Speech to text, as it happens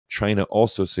China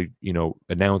also,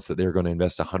 announced that they're going to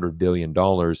invest $100 billion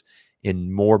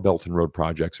in more Belt and Road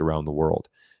projects around the world.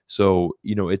 So,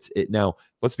 now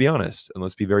let's be honest and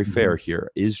let's be very fair here.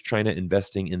 Is China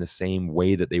investing in the same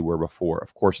way that they were before?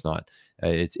 Of course not.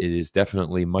 It is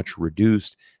definitely much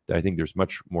reduced. I think there's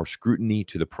much more scrutiny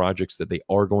to the projects that they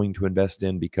are going to invest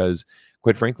in because,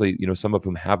 quite frankly, some of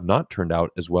them have not turned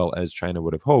out as well as China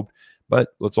would have hoped. But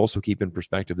let's also keep in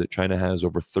perspective that China has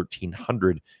over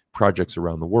 1,300 projects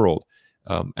around the world.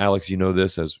 Alex, you know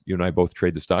this, as you and I both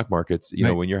trade the stock markets.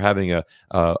 Right. When you're having a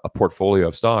portfolio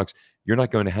of stocks, you're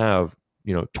not going to have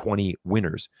 20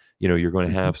 winners. You're going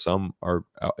to have some are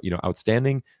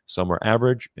outstanding, some are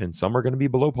average, and some are going to be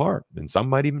below par, and some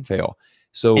might even fail.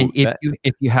 So and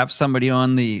if you have somebody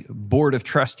on the board of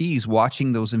trustees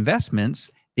watching those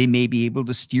investments, they may be able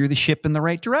to steer the ship in the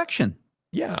right direction.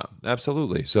 Yeah,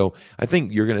 absolutely. So I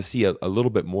think you're going to see a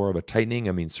little bit more of a tightening.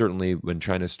 I mean, certainly when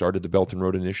China started the Belt and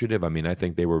Road Initiative, I mean, I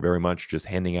think they were very much just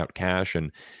handing out cash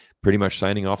and pretty much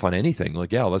signing off on anything.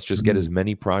 Like, yeah, let's just get as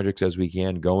many projects as we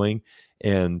can going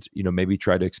and, maybe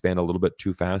try to expand a little bit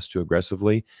too fast, too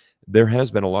aggressively. There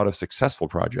has been a lot of successful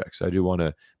projects. I do want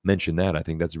to mention that. I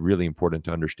think that's really important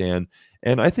to understand.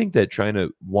 And I think that China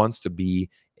wants to be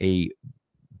a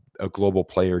global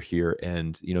player here,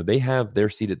 and they have their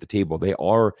seat at the table. They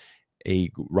are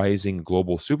a rising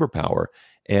global superpower,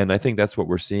 and I think that's what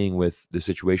we're seeing with the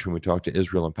situation when we talk to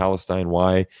Israel and Palestine.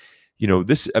 Why,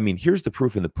 here's the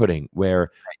proof in the pudding.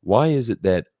 Why is it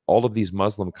that all of these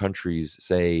Muslim countries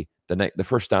say the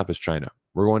first stop is China?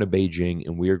 We're going to Beijing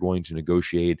and we are going to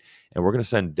negotiate, and we're going to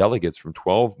send delegates from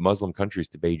 12 Muslim countries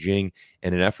to Beijing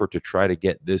in an effort to try to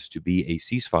get this to be a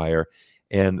ceasefire.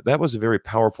 And that was a very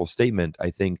powerful statement,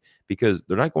 I think, because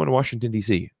they're not going to Washington,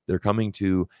 D.C. They're coming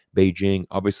to Beijing.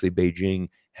 Obviously, Beijing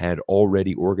had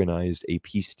already organized a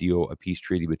peace deal, a peace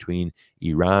treaty between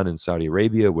Iran and Saudi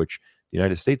Arabia, which the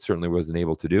United States certainly wasn't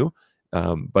able to do.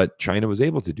 But China was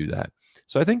able to do that.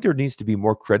 So I think there needs to be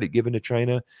more credit given to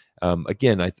China.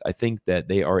 Again, I think that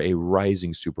they are a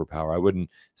rising superpower. I wouldn't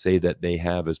say that they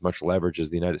have as much leverage as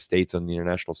the United States on the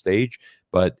international stage,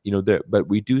 but but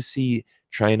we do see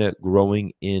China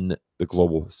growing in the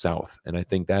global South, and I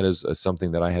think that is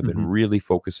something that I have been really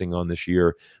focusing on this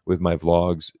year with my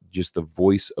vlogs. Just the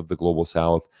voice of the global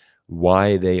South,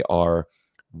 why they are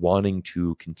wanting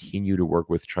to continue to work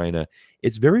with China.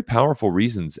 It's very powerful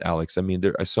reasons, Alex. I mean,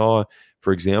 I saw,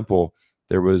 for example,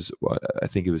 there was, I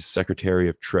think it was Secretary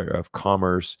of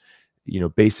Commerce,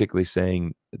 basically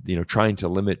saying, trying to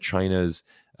limit China's,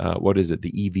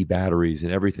 the EV batteries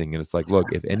and everything. And it's like,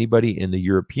 look, if anybody in the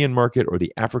European market or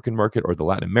the African market or the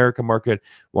Latin American market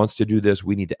wants to do this,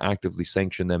 we need to actively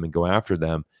sanction them and go after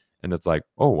them. And it's like,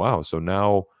 oh, wow. So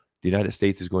now the United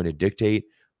States is going to dictate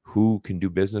who can do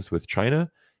business with China.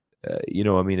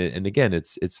 And again,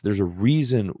 there's a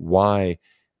reason why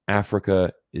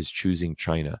Africa is choosing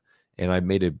China. And I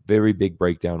made a very big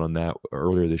breakdown on that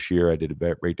earlier this year. I did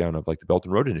a breakdown of the Belt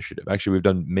and Road Initiative. Actually, we've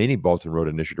done many Belt and Road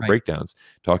Initiative breakdowns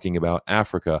talking about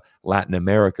Africa, Latin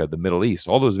America, the Middle East.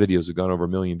 All those videos have gone over 1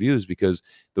 million views because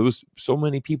so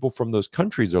many people from those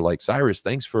countries are like, Cyrus,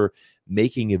 thanks for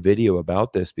making a video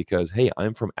about this because, hey,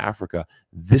 I'm from Africa.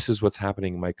 This is what's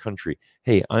happening in my country.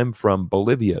 Hey, I'm from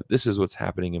Bolivia. This is what's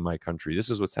happening in my country.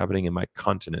 This is what's happening in my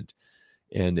continent.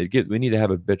 And we need to have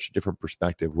a bit different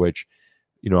perspective, which,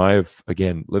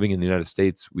 again, living in the United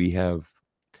States,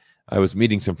 I was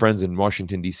meeting some friends in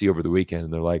Washington, D.C. over the weekend,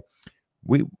 and they're like,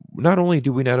 not only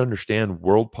do we not understand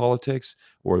world politics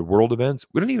or world events,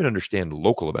 we don't even understand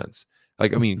local events.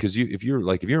 Because if you're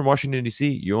in Washington, D.C.,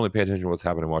 you only pay attention to what's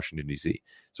happening in Washington, D.C.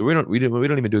 So we don't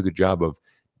even do a good job of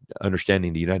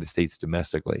understanding the United States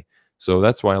domestically. So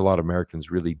that's why a lot of Americans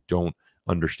really don't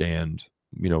understand,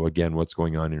 again, what's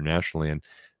going on internationally. And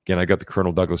again, I got the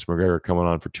Colonel Douglas McGregor coming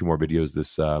on for 2 more videos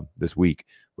this week,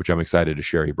 which I'm excited to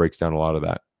share. He breaks down a lot of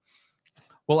that.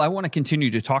 Well, I want to continue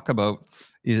to talk about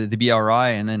the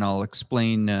BRI, and then I'll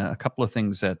explain a couple of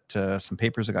things that some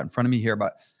papers I got in front of me here.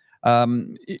 But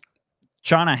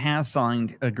China has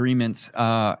signed agreements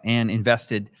and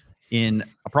invested in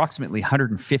approximately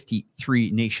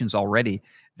 153 nations already.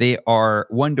 They are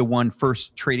one-to-one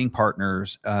first trading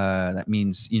partners. That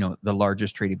means, the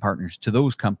largest trading partners to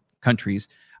those countries.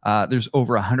 There's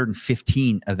over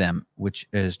 115 of them, which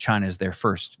is China is their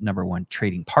first #1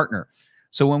 trading partner.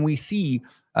 So when we see,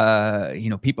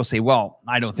 people say, well,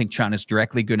 I don't think China's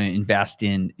directly going to invest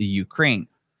in Ukraine.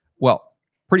 Well,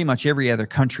 pretty much every other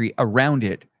country around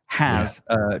it has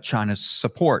China's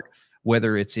support,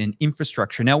 whether it's in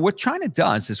infrastructure. Now, what China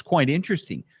does is quite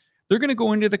interesting. They're going to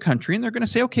go into the country and they're going to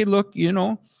say, okay, look,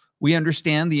 we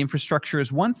understand the infrastructure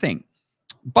is one thing,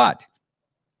 but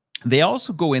They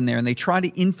also go in there and they try to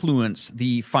influence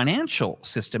the financial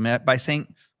system by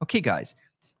saying, okay, guys,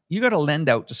 you got to lend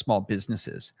out to small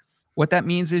businesses. What that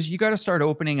means is you got to start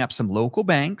opening up some local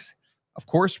banks. Of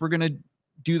course, we're going to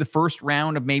do the first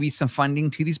round of maybe some funding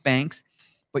to these banks.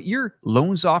 But your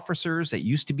loans officers that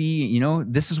used to be, you know,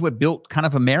 this is what built kind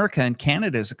of America and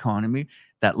Canada's economy.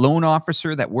 That loan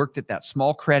officer that worked at that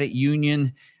small credit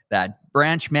union, that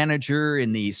branch manager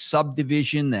in the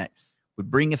subdivision that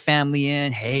would bring a family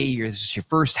in. Hey, is this your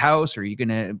first house? Are you going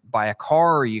to buy a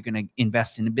car? Are you going to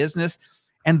invest in a business?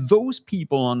 And those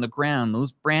people on the ground,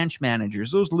 those branch managers,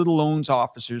 those little loans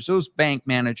officers, those bank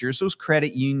managers, those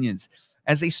credit unions,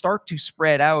 as they start to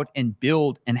spread out and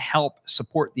build and help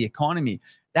support the economy,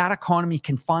 that economy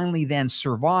can finally then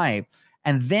survive.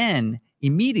 And then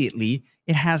immediately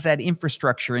it has that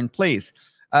infrastructure in place.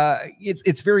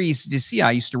 It's very easy to see.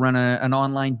 I used to run an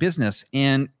online business,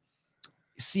 and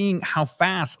seeing how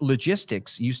fast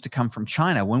logistics used to come from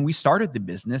China. When we started the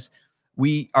business,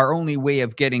 our only way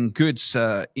of getting goods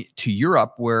to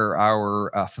Europe, where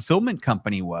our fulfillment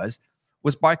company was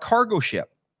by cargo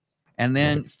ship. And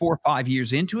then 4 or 5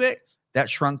 years into it, that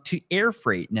shrunk to air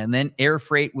freight. And then air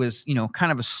freight was, you know,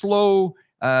 kind of a slow,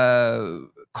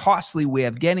 costly way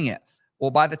of getting it.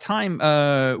 Well, by the time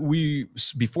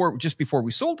just before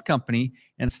we sold the company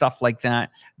and stuff like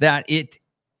that,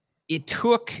 it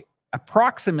took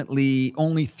approximately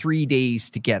only 3 days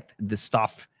to get the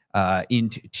stuff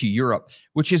into Europe,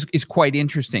 which is quite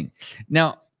interesting.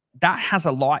 Now, that has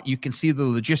a lot. You can see the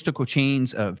logistical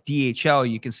chains of DHL.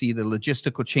 You can see the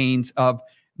logistical chains of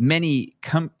many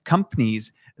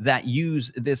companies that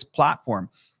use this platform.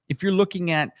 If you're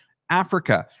looking at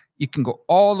Africa, you can go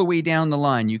all the way down the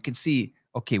line. You can see,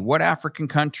 okay, what African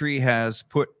country has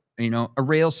put, you know, a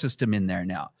rail system in there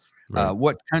now? Right.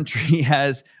 What country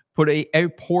has put a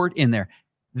port in there?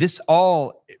 This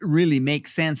all really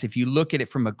makes sense if you look at it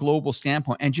from a global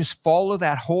standpoint and just follow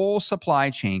that whole supply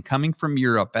chain coming from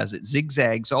Europe as it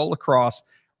zigzags all across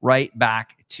right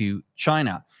back to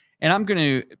China. And I'm going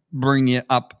to bring you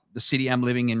up the city I'm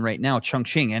living in right now,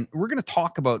 Chongqing, and we're going to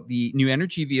talk about the new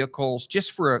energy vehicles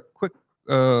just for a quick,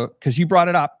 because you brought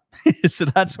it up. So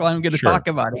that's why I'm going to talk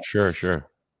about it. Sure.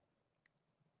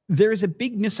 There is a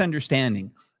big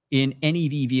misunderstanding in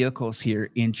NEV vehicles here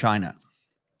in China.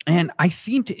 And I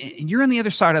seem to, you're on the other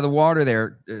side of the water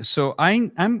there. So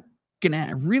I'm going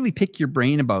to really pick your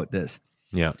brain about this.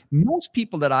 Yeah. Most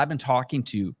people that I've been talking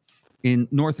to in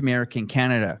North America and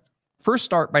Canada first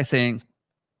start by saying,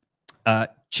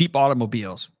 cheap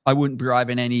automobiles. I wouldn't drive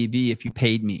an NEV if you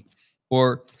paid me.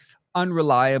 Or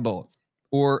unreliable,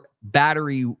 or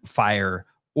battery fire,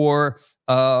 or,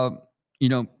 you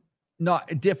know,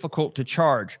 not difficult to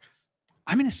charge.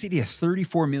 I'm in a city of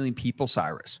 34 million people,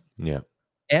 Cyrus. Yeah.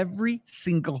 Every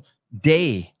single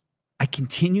day, I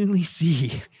continually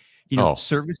see, you know,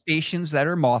 service stations that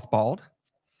are mothballed.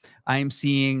 I'm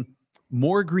seeing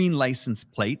more green license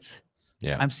plates.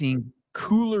 Yeah. I'm seeing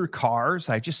cooler cars.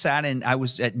 I was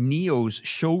at NIO's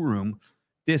showroom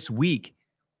this week.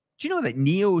 Do you know that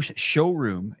NIO's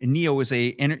showroom, and NIO is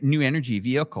a new energy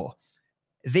vehicle,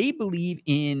 they believe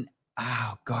in,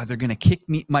 oh God, they're going to kick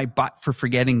my butt for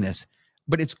forgetting this,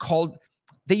 but it's called,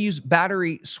 they use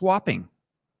battery swapping.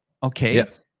 Okay. Yeah.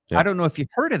 I don't know if you've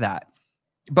heard of that,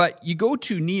 but you go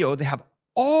to NIO, they have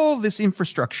all this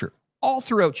infrastructure all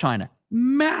throughout China,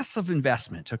 massive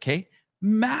investment. Okay.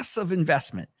 Massive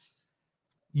investment.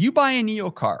 You buy a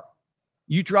NIO car,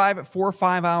 you drive it 4 or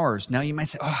 5 hours. Now you might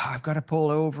say, oh, I've got to pull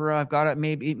over. I've got to,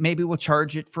 maybe we'll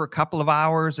charge it for a couple of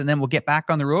hours and then we'll get back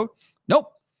on the road.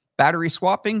 Nope. Battery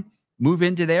swapping, move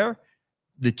into there.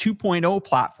 The 2.0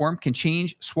 platform can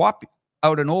swap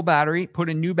out an old battery, put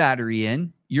a new battery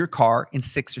in your car in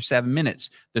 6 or 7 minutes.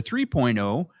 The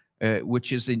 3.0,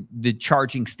 which is the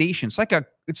charging station, it's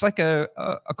like a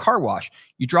car wash.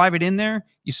 You drive it in there,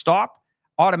 you stop,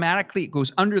 automatically it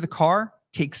goes under the car,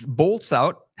 takes bolts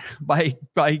out by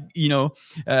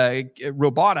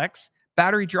robotics.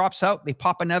 Battery drops out, they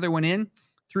pop another one in.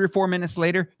 3 or 4 minutes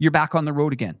later, you're back on the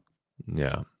road again.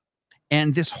 Yeah.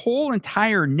 And this whole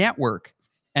entire network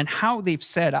and how they've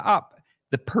set up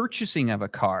the purchasing of a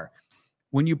car.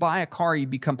 When you buy a car, you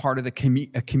become part of the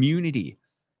community,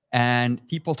 and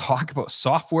people talk about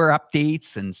software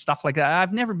updates and stuff like that.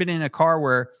 I've never been in a car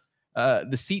where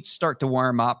the seats start to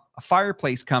warm up, a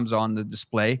fireplace comes on the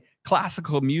display,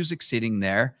 classical music sitting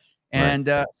there, and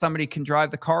somebody can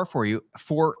drive the car for you.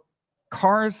 For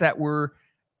cars that were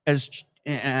as,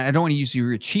 and I don't want to use the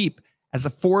word cheap, as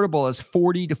affordable as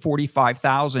 40 to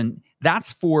 45,000.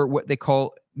 That's for what they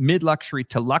call mid-luxury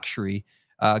to luxury,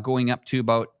 going up to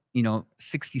about,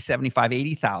 60, 75,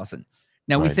 80,000.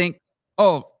 Now we think,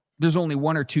 oh, there's only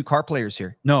one or two car players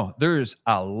here. No, there's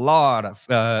a lot of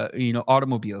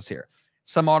automobiles here.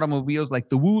 Some automobiles like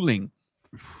the Wuling,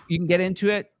 you can get into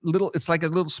it. It's like a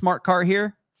little smart car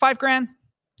here. $5,000,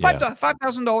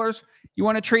 $5,000. You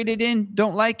want to trade it in?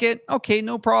 Don't like it? Okay,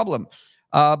 no problem.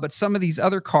 But some of these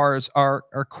other cars are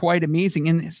quite amazing,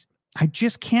 and I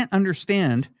just can't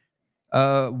understand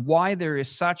why there is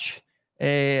such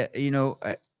a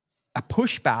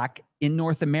pushback in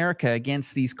North America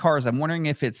against these cars. I'm wondering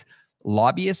if it's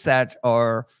lobbyists that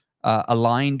are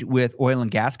aligned with oil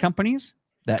and gas companies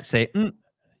that say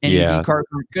NEV cars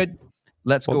aren't good.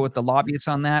 Let's go with the lobbyists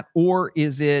on that. Or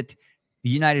is it the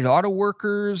United Auto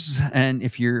Workers? And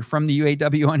if you're from the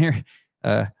UAW on here,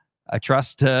 I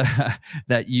trust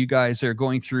that you guys are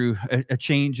going through a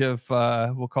change of,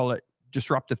 we'll call it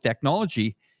disruptive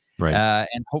technology. Right.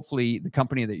 And hopefully the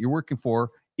company that you're working for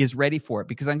is ready for it.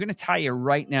 Because I'm going to tell you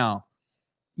right now,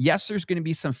 yes, there's going to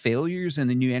be some failures in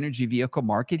the new energy vehicle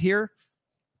market here.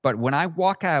 But when I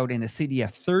walk out in a city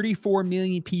of 34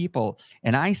 million people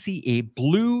and I see a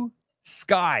blue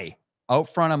sky out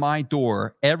front of my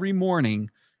door every morning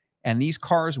and these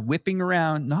cars whipping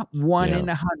around, not one in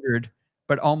 100,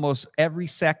 but almost every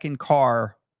second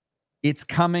car, it's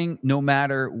coming no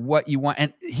matter what you want.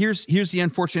 And here's the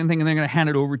unfortunate thing, and then I'm going to hand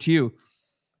it over to you,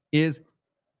 is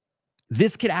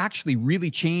this could actually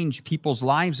really change people's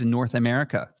lives in North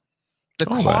America.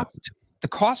 The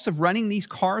cost of running these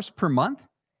cars per month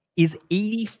is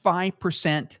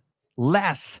 85%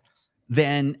 less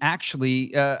than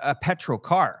actually a petrol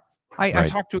car. I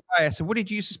talked to a guy. I said, "What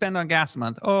did you used to spend on gas a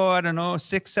month?" "Oh, I don't know,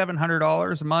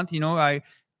 $600-700 a month. I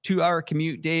 2-hour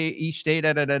commute day each day."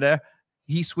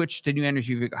 He switched to new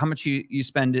energy vehicle. "How much you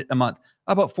spend a month?"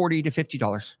 "About $40 to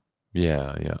 $50."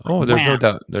 Yeah. Oh, there's no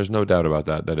doubt. There's no doubt about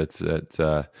that. That it's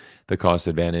the cost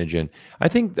advantage, and I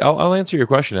think I'll answer your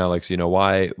question, Alex.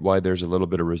 Why there's a little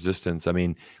bit of resistance. I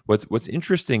mean, what's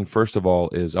interesting, first of all,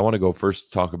 is I want to go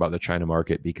first talk about the China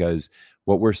market, because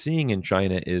what we're seeing in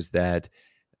China is that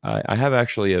I have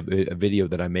actually a video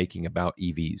that I'm making about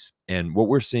EVs, and what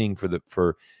we're seeing for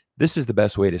this is the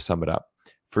best way to sum it up.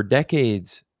 For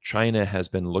decades, China has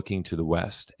been looking to the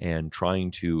West and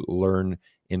trying to learn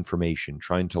information,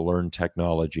 trying to learn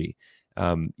technology.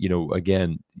 Even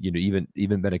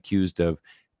been accused of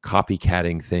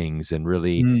copycatting things and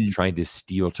really trying to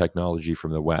steal technology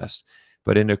from the West.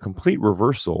 But in a complete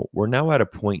reversal, we're now at a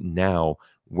point now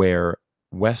where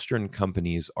Western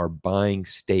companies are buying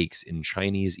stakes in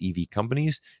Chinese EV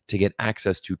companies to get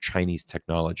access to Chinese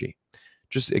technology.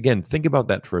 Just again, think about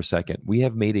that for a second. We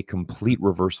have made a complete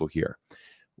reversal here.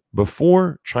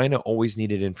 Before, China always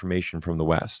needed information from the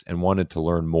West and wanted to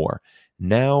learn more.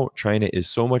 Now, China is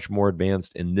so much more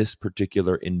advanced in this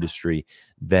particular industry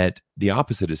that the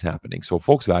opposite is happening. So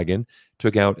Volkswagen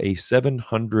took out a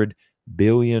 700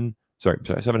 million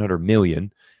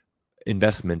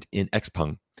investment in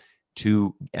XPeng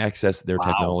to access their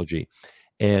technology.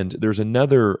 And there's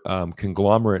another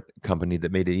conglomerate company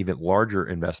that made an even larger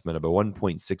investment of a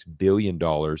 $1.6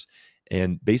 billion,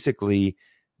 and basically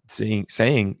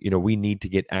saying, we need to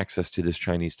get access to this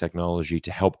Chinese technology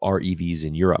to help our EVs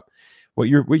in Europe. What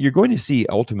you're going to see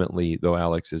ultimately, though,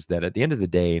 Alex, is that at the end of the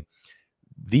day,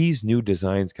 these new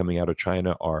designs coming out of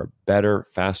China are better,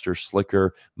 faster,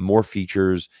 slicker, more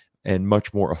features, and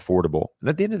much more affordable. And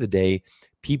at the end of the day,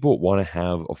 people want to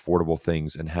have affordable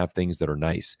things and have things that are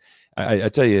nice. I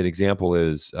tell you, an example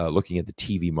is looking at the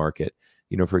TV market.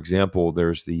 For example,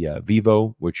 there's the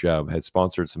Vivo, which had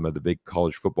sponsored some of the big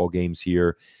college football games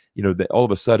here. That all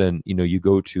of a sudden, you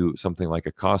go to something like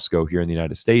a Costco here in the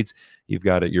United States, you've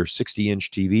got your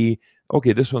 60-inch TV.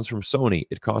 Okay, this one's from Sony.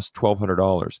 It costs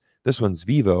 $1,200. This one's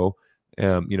Vivo,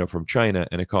 from China,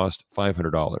 and it costs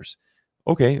 $500.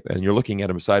 Okay, and you're looking at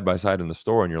them side by side in the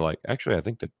store, and you're like, actually, I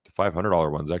think the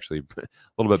 $500 one's actually a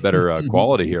little bit better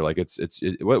quality here. Like,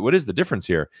 what is the difference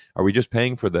here? Are we just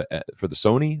paying for the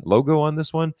Sony logo on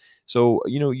this one? So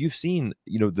you've seen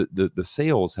the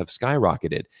sales have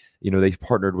skyrocketed. They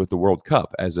partnered with the World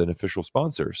Cup as an official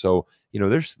sponsor, so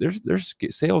there's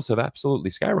sales have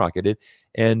absolutely skyrocketed,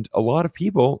 and a lot of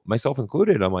people, myself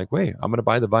included, I'm like, wait, I'm going to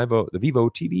buy the Vivo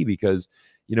TV because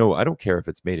I don't care if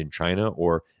it's made in China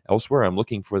or elsewhere. I'm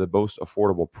looking for the most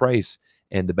affordable price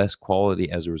and the best quality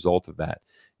as a result of that.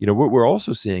 What we're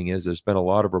also seeing is there's been a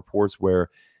lot of reports where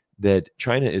that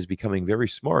China is becoming very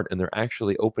smart, and they're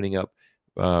actually opening up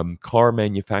car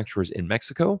manufacturers in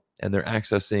Mexico, and they're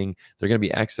going to be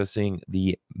accessing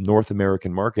the North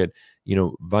American market,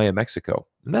 via Mexico.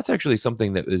 And that's actually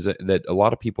something that a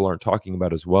lot of people aren't talking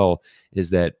about as well, is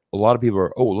that a lot of people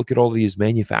are, oh, look at all these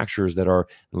manufacturers that are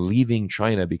leaving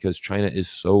China because China is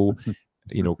so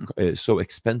is so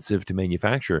expensive to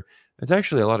manufacture. It's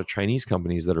actually a lot of Chinese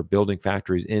companies that are building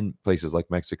factories in places like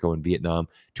Mexico and Vietnam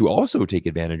to also take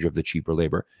advantage of the cheaper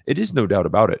labor. It is no doubt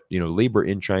about it. Labor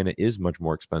in China is much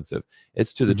more expensive.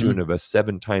 It's to the tune of a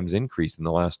 7 times increase in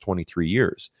the last 23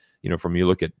 years. From you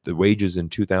look at the wages in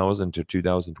 2000 to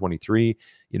 2023,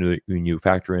 when you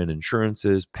factor in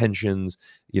insurances, pensions,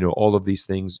 all of these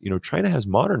things, China has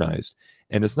modernized.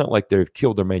 And it's not like they've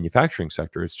killed their manufacturing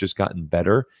sector. It's just gotten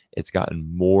better. It's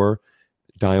gotten more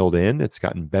dialed in. It's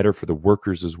gotten better for the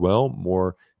workers as well.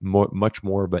 Much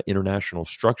more of an international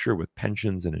structure with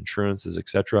pensions and insurances,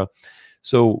 etc.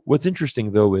 So what's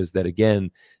interesting though is that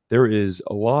again, there is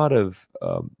a lot of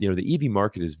the EV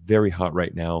market is very hot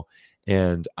right now,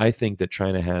 and I think that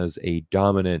China has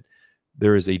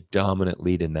there is a dominant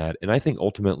lead in that. And I think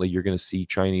ultimately you're going to see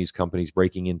Chinese companies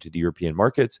breaking into the European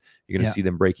markets. You're going to see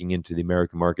them breaking into the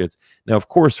American markets. Now, of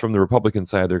course, from the Republican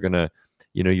side, they're going to,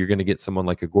 you're going to get someone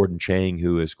like a Gordon Chang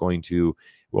who is going to,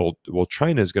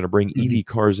 China is going to bring EV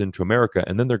cars into America,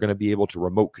 and then they're going to be able to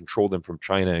remote control them from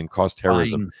China and cause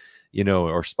terrorism,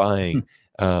 or spying.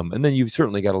 And then you've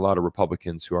certainly got a lot of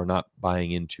Republicans who are not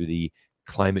buying into the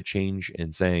climate change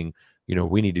and saying,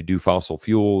 we need to do fossil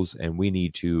fuels and we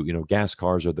need to, gas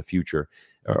cars are the future,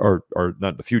 or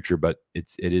not the future, but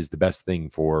it is the best thing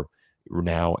for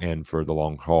now and for the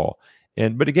long haul.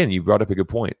 But again, you brought up a good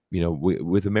point.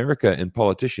 With America and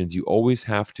politicians, you always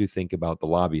have to think about the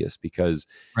lobbyists, because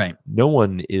no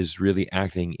one is really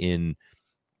acting in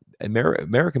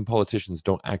American politicians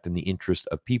don't act in the interest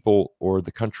of people or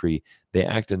the country. They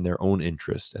act in their own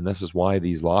interest. And this is why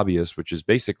these lobbyists, which is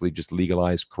basically just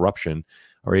legalized corruption,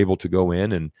 are able to go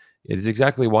in. And it is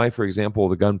exactly why, for example,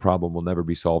 the gun problem will never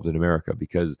be solved in America,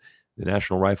 because the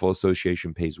National Rifle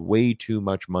Association pays way too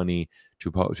much money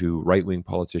to right-wing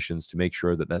politicians to make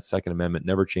sure that that Second Amendment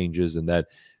never changes, and that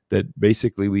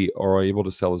basically we are able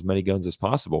to sell as many guns as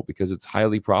possible, because it's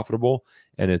highly profitable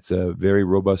and it's a very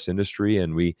robust industry.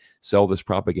 And we sell this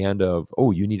propaganda of,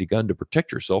 oh, you need a gun to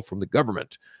protect yourself from the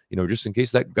government, just in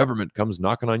case that government comes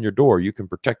knocking on your door, you can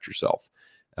protect yourself,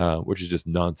 which is just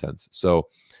nonsense. So,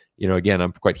 again,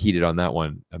 I'm quite heated on that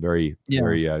one. I'm very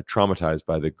traumatized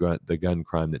by the gun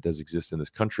crime that does exist in this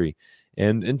country,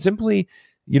 and simply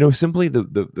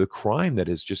the crime that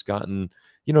has just gotten,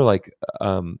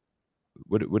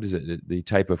 what is it? The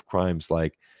type of crimes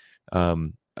like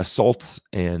assaults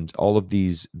and all of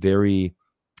these very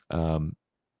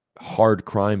hard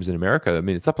crimes in America. I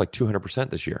mean, it's up like 200%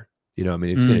 this year. You've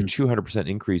seen a 200%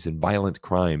 increase in violent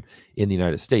crime in the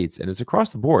United States, and it's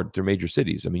across the board through major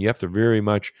cities. I mean, you have to very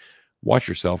much watch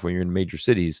yourself when you're in major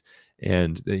cities.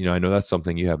 And, I know that's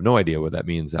something you have no idea what that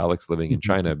means, Alex, living in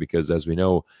China, because as we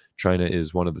know, China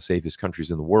is one of the safest countries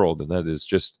in the world. And that is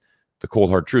just the cold,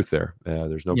 hard truth there.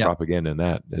 There's no propaganda in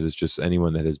that. It is just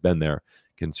anyone that has been there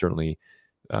can certainly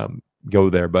go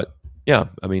there. But yeah,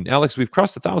 I mean, Alex, we've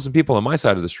crossed 1,000 people on my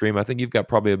side of the stream. I think you've got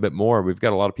probably a bit more. We've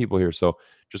got a lot of people here. So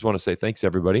just want to say thanks,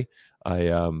 everybody.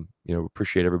 I,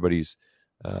 appreciate everybody's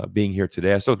being here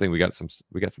today. I still think we got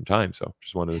some time. So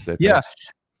just wanted to say thanks.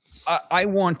 I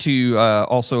want to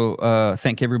also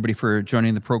thank everybody for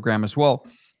joining the program as well.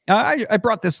 I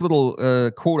brought this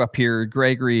little quote up here,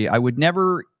 Gregory. I would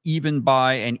never even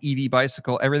buy an EV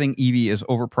bicycle. Everything EV is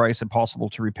overpriced, impossible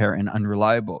to repair, and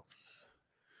unreliable.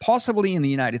 Possibly in the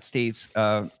United States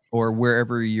or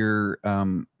wherever you're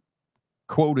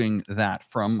quoting that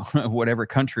from, whatever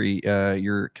country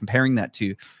you're comparing that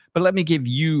to. But let me give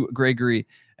you, Gregory,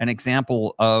 an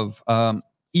example of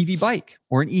EV bike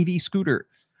or an EV scooter.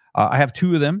 I have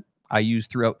 2 of them I use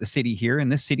throughout the city here.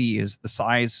 And this city is the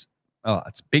size,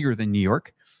 it's bigger than New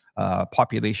York,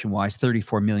 population-wise,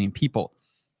 34 million people.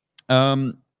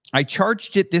 I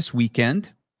charged it this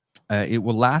weekend. It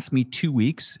will last me 2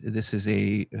 weeks. This is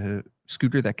a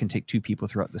scooter that can take 2 people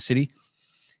throughout the city.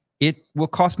 It will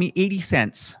cost me 80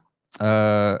 cents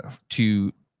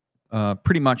to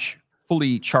pretty much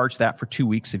fully charge that for 2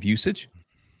 weeks of usage.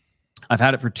 I've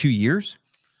had it for 2 years.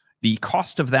 The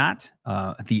cost of that,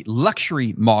 the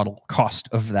luxury model cost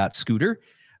of that scooter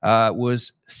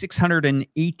was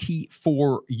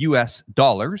 $684 US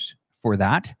for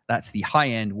that. That's the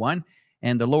high-end one.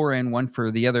 And the lower-end one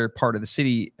for the other part of the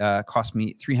city cost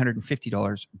me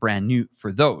 $350 brand new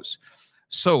for those.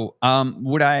 So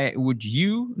would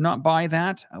you not buy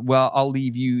that? Well, I'll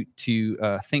leave you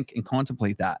to think and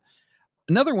contemplate that.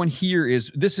 Another one here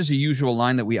is, this is a usual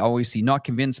line that we always see: not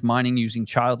convinced mining using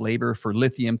child labor for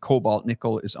lithium, cobalt,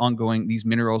 nickel is ongoing. These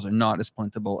minerals are not as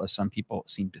plentiful as some people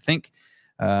seem to think.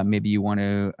 Maybe you want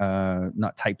to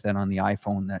not type that on the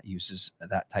iPhone that uses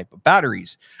that type of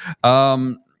batteries.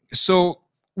 So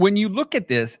when you look at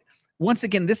this, once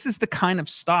again, this is the kind of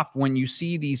stuff when you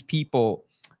see these people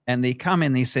and they come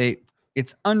and they say,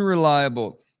 it's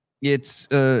unreliable. It's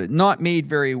not made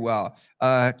very well.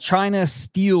 China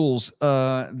steals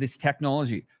this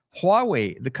technology.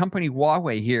 Huawei, the company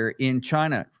Huawei here in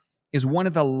China, is one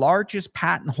of the largest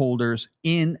patent holders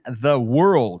in the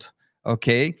world.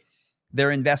 Okay.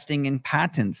 They're investing in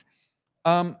patents.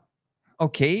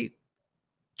 Okay.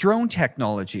 Drone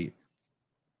technology.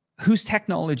 Whose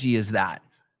technology is that?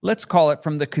 Let's call it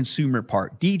from the consumer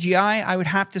part. DJI, I would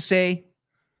have to say,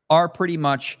 are pretty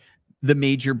much the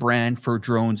major brand for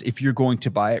drones if you're going to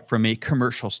buy it from a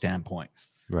commercial standpoint.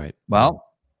 Right. Well,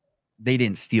 they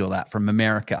didn't steal that from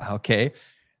America, okay?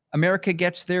 America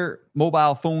gets their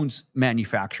mobile phones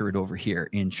manufactured over here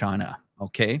in China,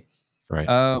 okay?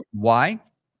 Right. Why?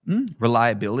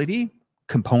 Reliability.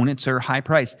 Components are high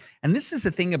price. And this is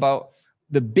the thing about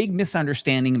the big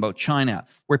misunderstanding about China,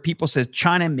 where people say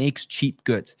China makes cheap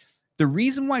goods. The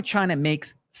reason why China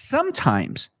makes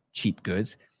sometimes cheap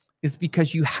goods is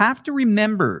because you have to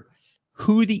remember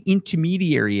who the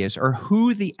intermediary is or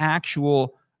who the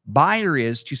actual buyer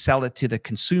is to sell it to the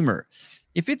consumer.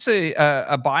 If it's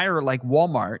a buyer like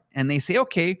Walmart and they say,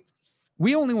 okay,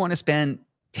 we only want to spend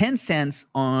 10 cents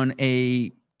on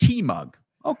a tea mug.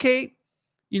 Okay.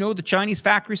 You know, the Chinese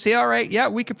factories say, all right, yeah,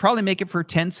 we could probably make it for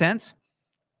 10 cents.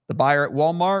 The buyer at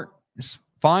Walmart is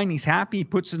fine. He's happy. He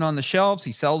puts it on the shelves.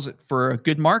 He sells it for a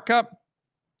good markup.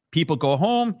 People go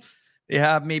home. They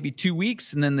have maybe 2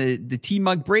 weeks, and then the tea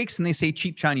mug breaks, and they say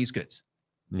cheap Chinese goods.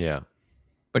 Yeah.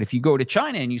 But if you go to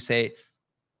China and you say,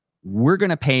 we're going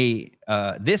to pay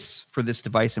this for this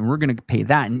device, and we're going to pay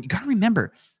that. And you got to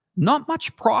remember, not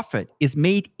much profit is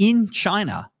made in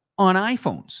China on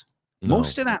iPhones. No.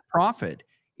 Most of that profit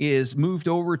is moved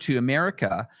over to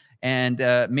America and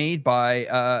made by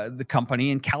the company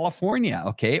in California,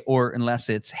 okay? Or unless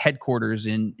it's headquarters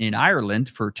in Ireland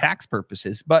for tax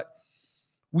purposes. But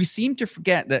we seem to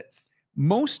forget that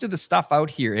most of the stuff out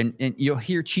here, and you'll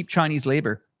hear cheap Chinese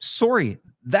labor, sorry,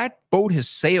 that boat has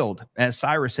sailed, as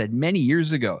Cyrus said, many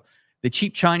years ago. The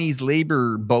cheap Chinese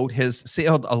labor boat has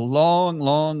sailed a long,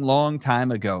 long, long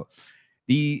time ago.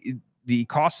 The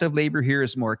cost of labor here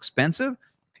is more expensive,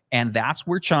 and that's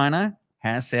where China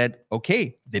has said,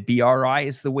 okay, the BRI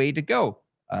is the way to go.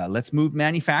 Let's move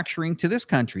manufacturing to this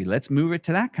country. Let's move it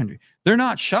to that country. They're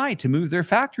not shy to move their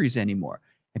factories anymore.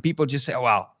 And people just say, oh,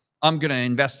 well, I'm going to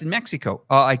invest in Mexico.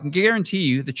 I can guarantee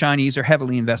you the Chinese are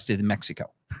heavily invested in Mexico.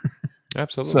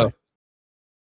 Absolutely. So